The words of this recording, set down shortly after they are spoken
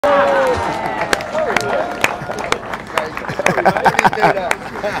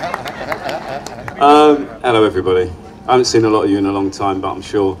Hello everybody. I haven't seen a lot of you in a long time, but I'm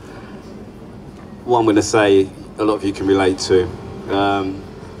sure what I'm going to say a lot of you can relate to.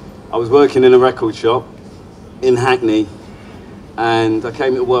 I was working in a record shop in Hackney, and I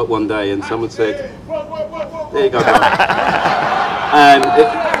came to work one day and someone said, there you go, and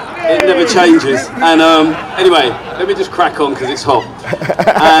it never changes. And anyway, let me just crack on because it's hot.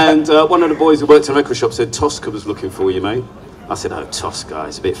 And one of the boys who worked in a record shop said, Tosca was looking for you, mate. I said, oh, Tosca,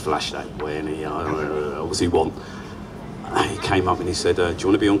 it's a bit flash that way, and he, what does he want? And he came up and he said, do you want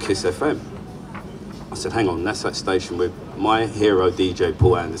to be on Kiss FM? I said, hang on, that's that station with my hero DJ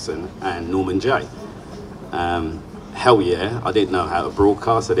Paul Anderson and Norman J. Hell yeah, I didn't know how to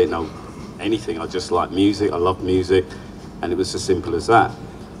broadcast, I didn't know anything, I just liked music, I loved music, and it was as simple as that.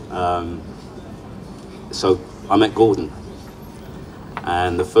 So I met Gordon,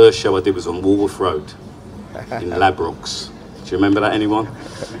 and the first show I did was on Walworth Road in Labrooks. Do you remember that, anyone?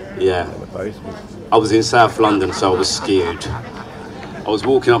 Yeah. I was in South London, so I was scared. I was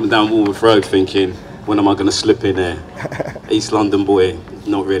walking up and down Walworth Road thinking, when am I going to slip in there? East London boy,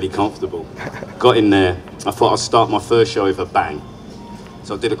 not really comfortable. Got in there, I thought I'd start my first show with a bang.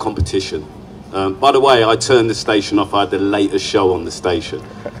 So I did a competition. By the way, I turned the station off. I had the latest show on the station.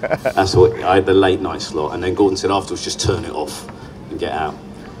 That's what I had, the late night slot. And then Gordon said afterwards, just turn it off and get out.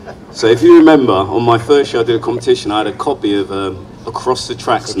 So if you remember, on my first show I did a competition, I had a copy of Across the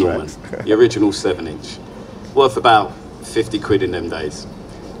Tracks, Norman, the original 7-inch, worth about 50 quid in them days.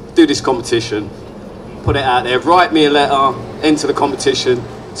 Do this competition, put it out there, write me a letter, enter the competition.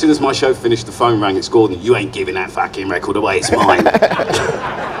 As soon as my show finished, the phone rang, it's Gordon, you ain't giving that fucking record away, it's mine.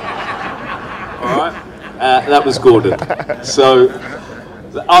 Alright, that was Gordon. So,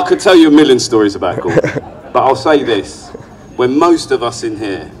 I could tell you a million stories about Gordon, but I'll say this, when most of us in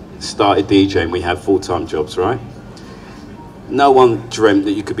here started DJing, we had full-time jobs, right? No one dreamt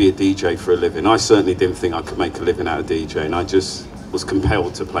that you could be a DJ for a living. I certainly didn't think I could make a living out of DJing. I just was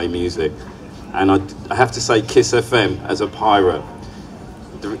compelled to play music. And I have to say, Kiss FM, as a pirate,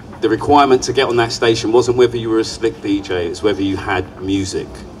 the requirement to get on that station wasn't whether you were a slick DJ, it's whether you had music.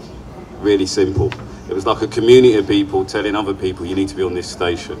 Really simple. It was like a community of people telling other people, you need to be on this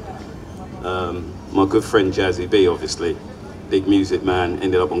station. My good friend Jazzy B, obviously, big music man,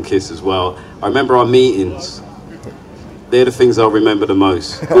 ended up on Kiss as well. I remember our meetings. They're the things I'll remember the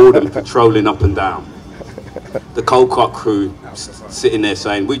most. Gordon patrolling up and down. The Cold Cut crew sitting there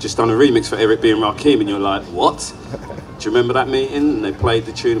saying, we just done a remix for Eric B and Rakim, and you're like, what? Do you remember that meeting? And they played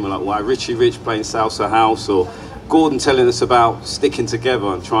the tune and we're like, why, Richie Rich playing Salsa House, or Gordon telling us about sticking together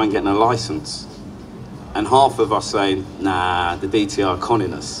and trying getting a license. And half of us saying, nah, the DTR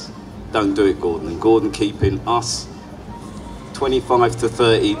conning us. Don't do it, Gordon. And Gordon keeping us 25 to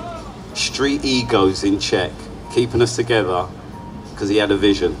 30 street egos in check, keeping us together because he had a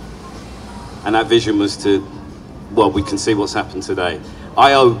vision. And that vision was to, well, we can see what's happened today.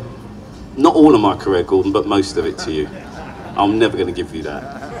 I owe not all of my career, Gordon, but most of it to you. I'm never going to give you that.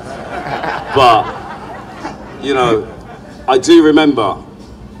 But, you know, I do remember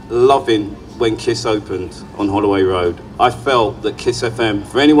loving when Kiss opened on Holloway Road. I felt that Kiss FM,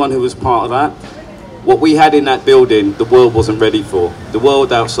 for anyone who was part of that, what we had in that building, the world wasn't ready for. The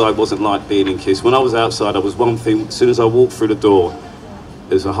world outside wasn't like being in Kiss. When I was outside, I was one thing. As soon as I walked through the door,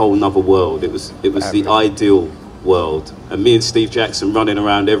 it was a whole nother world. It was the ideal world. And me and Steve Jackson running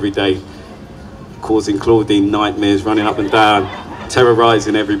around every day, causing Claudine nightmares, running up and down,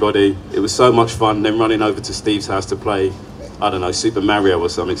 terrorizing everybody. It was so much fun. Then running over to Steve's house to play, I don't know, Super Mario or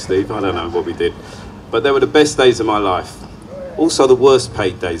something, Steve. I don't know what we did. But they were the best days of my life. Also the worst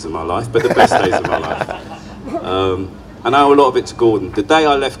paid days of my life, but the best days of my life. And I owe a lot of it to Gordon. The day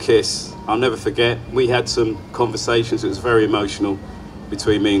I left Kiss, I'll never forget, we had some conversations. It was very emotional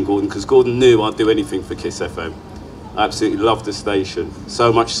between me and Gordon, because Gordon knew I'd do anything for Kiss FM. I absolutely loved the station.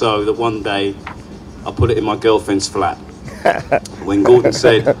 So much so that one day, I put it in my girlfriend's flat. When Gordon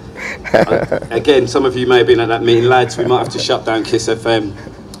said, again, some of you may have been at that meeting, lads, we might have to shut down Kiss FM.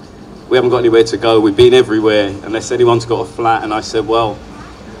 We haven't got anywhere to go, we've been everywhere, unless anyone's got a flat. And I said, well,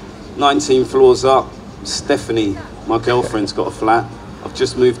 19 floors up, Stephanie, my girlfriend's got a flat. I've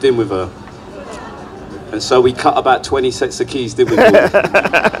just moved in with her. And so we cut about 20 sets of keys, didn't we, Gordon?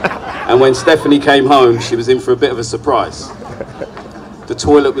 And when Stephanie came home, she was in for a bit of a surprise. The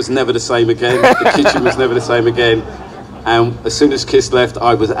toilet was never the same again, the kitchen was never the same again. And as soon as Kiss left,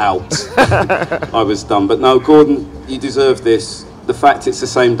 I was out. I was done. But no, Gordon, you deserve this. The fact it's the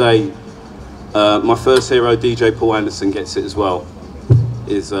same day, my first hero, DJ Paul Anderson, gets it as well,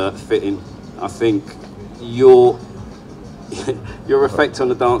 is fitting. I think your your effect on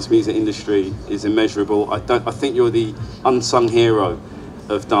the dance music industry is immeasurable. I think you're the unsung hero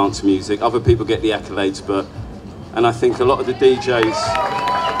of dance music. Other people get the accolades, and I think a lot of the DJs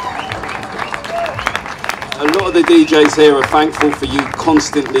here are thankful for you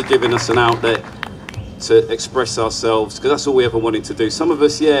constantly giving us an outlet to express ourselves, because that's all we ever wanted to do. Some of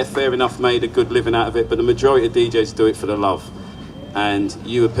us, yeah, fair enough, made a good living out of it, but the majority of DJs do it for the love. And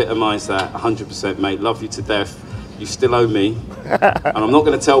you epitomise that 100%, mate. Love you to death. You still owe me. And I'm not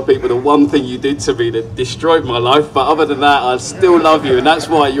going to tell people the one thing you did to me that destroyed my life, but other than that, I still love you, and that's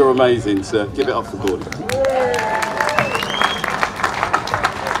why you're amazing. So give it up for Gordon.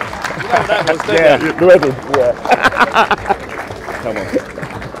 Yeah, ready. Yeah. Come on.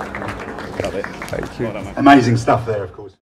 Love it. Thank you. Amazing stuff there, of course.